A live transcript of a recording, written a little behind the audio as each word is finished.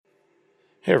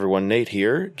Hey everyone, Nate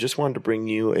here. Just wanted to bring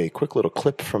you a quick little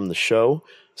clip from the show.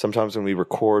 Sometimes when we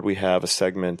record, we have a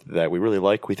segment that we really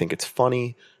like, we think it's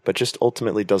funny, but just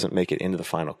ultimately doesn't make it into the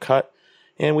final cut.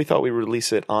 And we thought we'd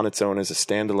release it on its own as a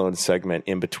standalone segment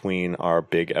in between our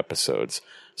big episodes.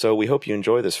 So we hope you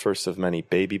enjoy this first of many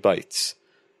Baby Bites.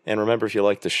 And remember, if you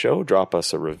like the show, drop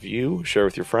us a review, share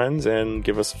with your friends, and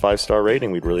give us a 5-star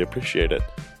rating. We'd really appreciate it.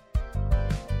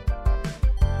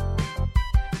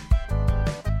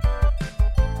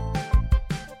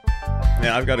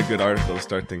 Yeah, I've got a good article to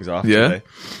start things off today.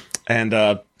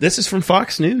 And this is from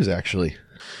Fox News, actually.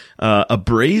 A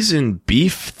brazen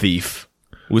beef thief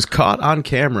was caught on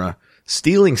camera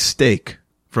stealing steak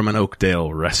from an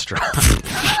Oakdale restaurant.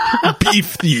 Beef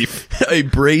thief. A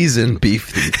brazen beef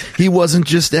thief. He wasn't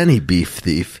just any beef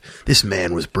thief. This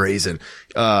man was brazen.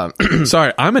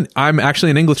 Sorry, I'm actually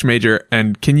an English major,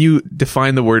 and can you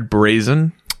define the word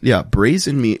brazen? Yeah,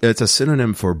 brazen it's a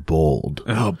synonym for bold.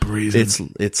 Oh,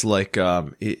 brazen. It's like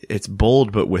it's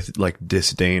bold but with like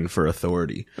disdain for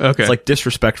authority. Okay. It's like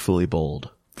disrespectfully bold.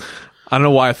 I don't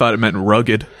know why I thought it meant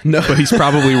rugged. No. But he's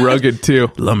probably rugged too.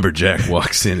 Lumberjack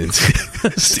walks in and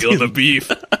Steal the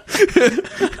beef.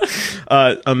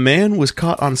 A man was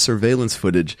caught on surveillance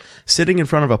footage sitting in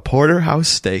front of a porterhouse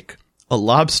steak, a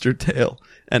lobster tail,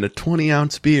 and a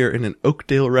 20-ounce beer in an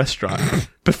Oakdale restaurant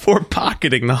before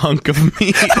pocketing the hunk of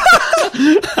meat.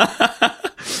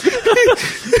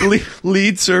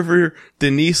 Lead server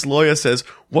Denise Loya says,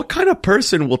 "What kind of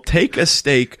person will take a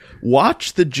steak,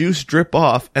 watch the juice drip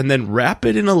off, and then wrap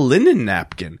it in a linen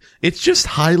napkin? It's just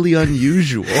highly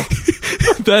unusual."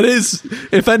 That is,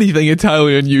 if anything, it's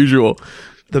highly unusual.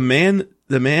 The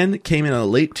man came in on a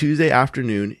late Tuesday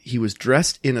afternoon. He was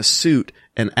dressed in a suit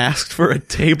and asked for a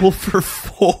table for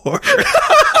 4.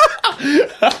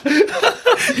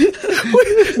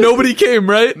 Nobody came,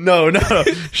 right? No.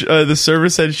 The server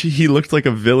said he looked like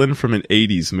a villain from an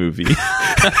 80s movie.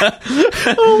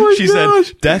 Oh my She gosh.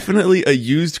 said, definitely a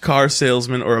used car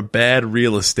salesman or a bad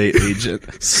real estate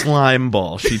agent. Slime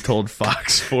ball, she told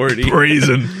Fox 40.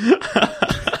 Brazen.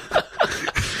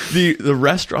 The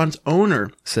restaurant's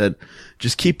owner said,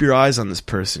 "Just keep your eyes on this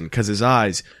person, because his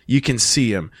eyes, you can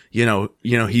see him. You know,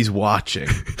 he's watching."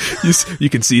 You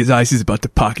can see his eyes. He's about to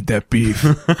pocket that beef.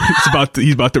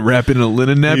 He's about to wrap it in a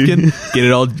linen napkin,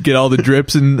 get all the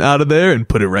drips out of there, and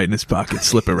put it right in his pocket.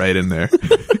 Slip it right in there.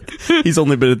 He's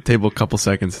only been at the table a couple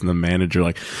seconds, and the manager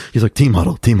he's like, team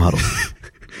huddle.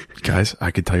 Guys,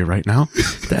 I can tell you right now,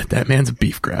 that man's a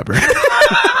beef grabber.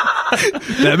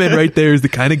 That man right there is the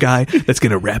kind of guy that's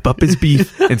going to wrap up his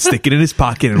beef and stick it in his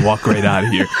pocket and walk right out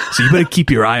of here. So you better keep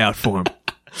your eye out for him.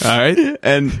 All right?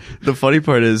 And the funny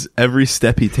part is, every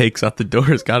step he takes out the door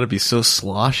has got to be so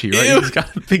sloshy, right? Ew. He's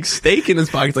got a big steak in his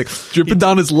pocket. It's like Dripping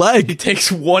down his leg. he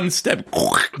takes one step.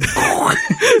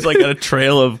 It's like a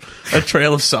trail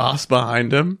of sauce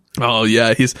behind him. Oh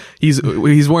yeah, he's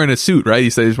wearing a suit, right? He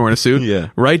said he's wearing a suit. Yeah.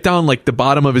 Right down like the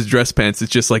bottom of his dress pants,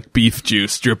 it's just like beef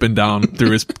juice dripping down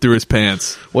through his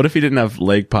pants. What if he didn't have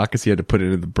leg pockets? He had to put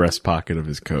it in the breast pocket of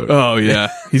his coat. Oh yeah,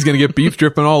 he's gonna get beef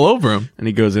dripping all over him. And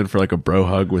he goes in for like a bro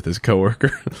hug with his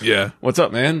coworker. Yeah. What's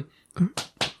up, man?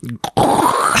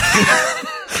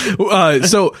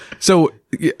 So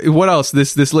what else?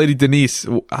 This lady Denise,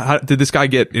 did this guy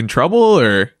get in trouble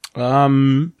or?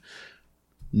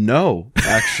 No,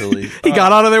 actually. He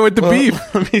got out of there with the beef.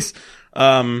 Let me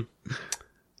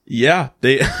yeah,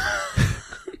 they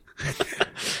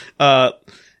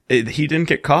he didn't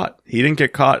get caught.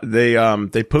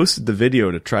 They posted the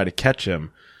video to try to catch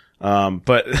him.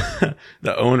 But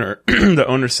the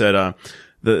owner said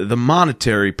the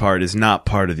monetary part is not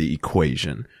part of the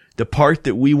equation. The part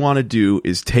that we want to do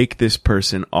is take this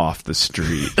person off the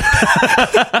street.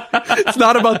 It's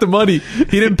not about the money. He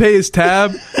didn't pay his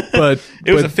tab, but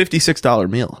It was a $56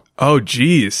 meal. Oh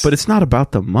geez. But it's not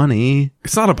about the money.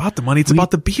 It's not about the money. It's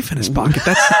about the beef in his pocket.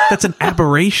 That's an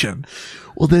aberration.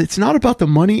 Well, it's not about the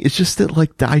money. It's just that,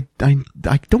 like, I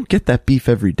don't get that beef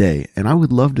every day, and I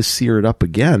would love to sear it up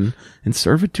again and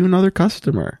serve it to another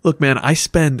customer. Look, man, I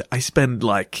spend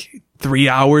like 3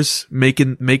 hours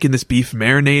making this beef,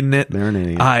 marinating it.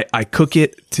 I cook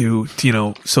it to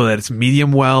so that it's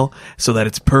medium well, so that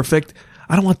it's perfect.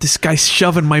 I don't want this guy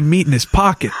shoving my meat in his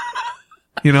pocket.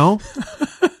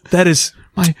 That is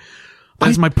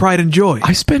my pride and joy.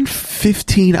 I spent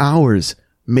 15 hours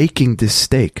making this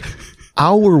steak.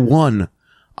 Hour 1,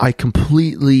 I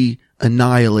completely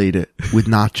annihilate it with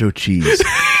nacho cheese.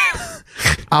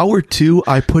 Hour 2,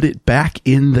 I put it back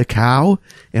in the cow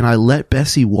and I let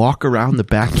Bessie walk around the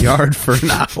backyard for an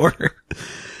hour.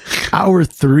 Hour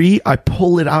 3, I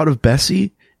pull it out of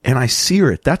Bessie and I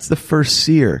sear it. That's the first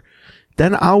sear.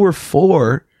 Then hour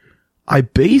 4, I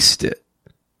based it.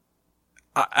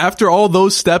 After all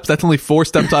those steps, that's only 4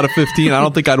 steps out of 15. I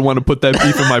don't think I'd want to put that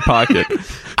beef in my pocket.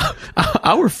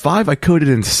 Hour 5, I coated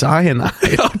in cyanide.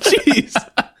 Oh, jeez.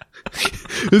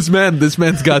 This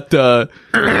man's got, oh,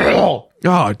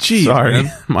 jeez. Sorry.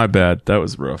 Man. My bad. That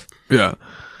was rough. Yeah.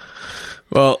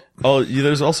 Well. Oh, yeah,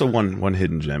 there's also one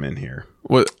hidden gem in here.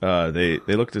 What? They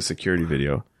looked at a security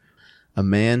video. The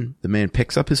man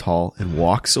picks up his haul and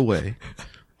walks away.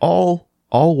 All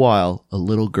while a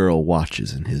little girl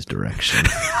watches in his direction.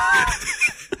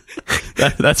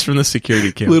 That's from the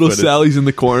security camera. Little Sally's in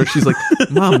the corner. She's like,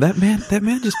 "Mom, that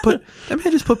man just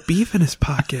put beef in his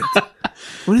pocket.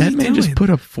 What is That he man doing? just put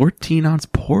a 14-ounce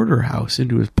porterhouse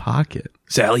into his pocket."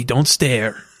 Sally, don't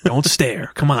stare. Don't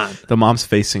stare. Come on. The mom's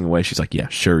facing away. She's like, "Yeah,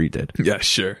 sure he did. Yeah,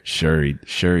 sure. Sure he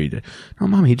did." No,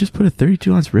 Mom, he just put a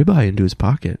 32-ounce ribeye into his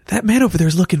pocket. That man over there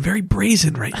is looking very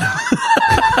brazen right now.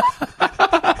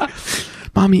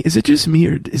 Mommy, is it just me,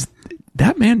 or is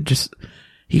that man just,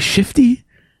 he's shifty?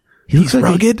 He's like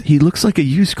rugged. He looks like a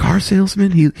used car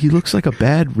salesman. He looks like a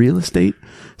bad real estate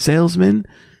salesman.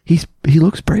 He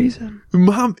looks brazen.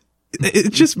 Mom,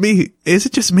 it's just me. Is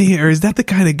it just me, or is that the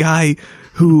kind of guy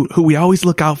who we always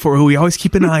look out for, who we always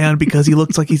keep an eye on because he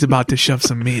looks like he's about to shove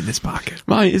some meat in his pocket?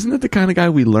 Mommy, isn't that the kind of guy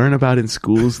we learn about in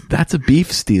schools? That's a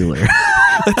beef stealer.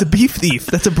 That's a beef thief.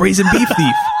 That's a brazen beef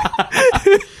thief.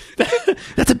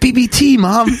 That's a BBT,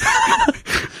 Mom.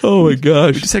 Oh my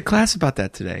gosh. We just had class about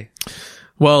that today.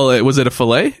 Well, was it a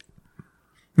fillet?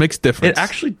 Makes difference. It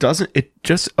actually doesn't. It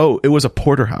was a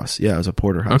porterhouse. Yeah, it was a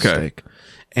porterhouse steak.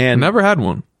 And never had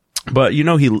one. But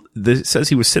it says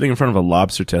he was sitting in front of a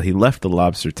lobster tail. He left the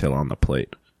lobster tail on the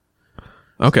plate.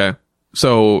 Okay.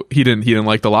 So he didn't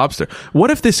like the lobster.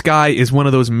 What if this guy is one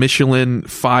of those Michelin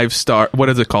 5-star, what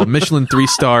is it called? Michelin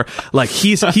 3-star. Like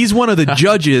he's one of the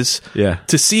judges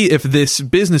to see if this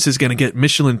business is going to get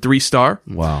Michelin 3-star.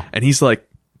 Wow. And he's like,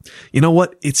 you know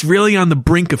what? It's really on the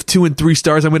brink of 2 and 3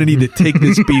 stars. I'm going to need to take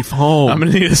this beef home. I'm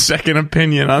going to need a second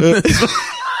opinion on this.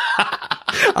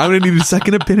 I'm going to need a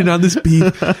second opinion on this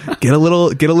beef. Get a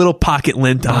little pocket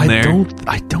lint on there.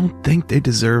 I don't think they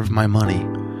deserve my money.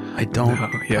 I don't.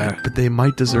 But they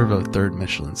might deserve a 3rd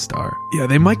Michelin star. Yeah,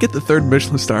 they might get the 3rd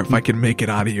Michelin star if I can make it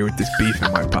out of here with this beef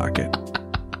in my pocket.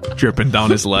 Dripping down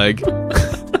his leg.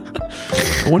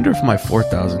 I wonder if my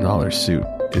 $4,000 suit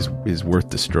is worth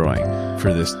destroying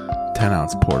for this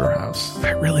 10-ounce porterhouse.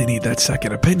 I really need that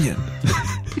second opinion.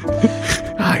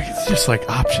 It's just like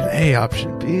option A,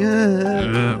 option B.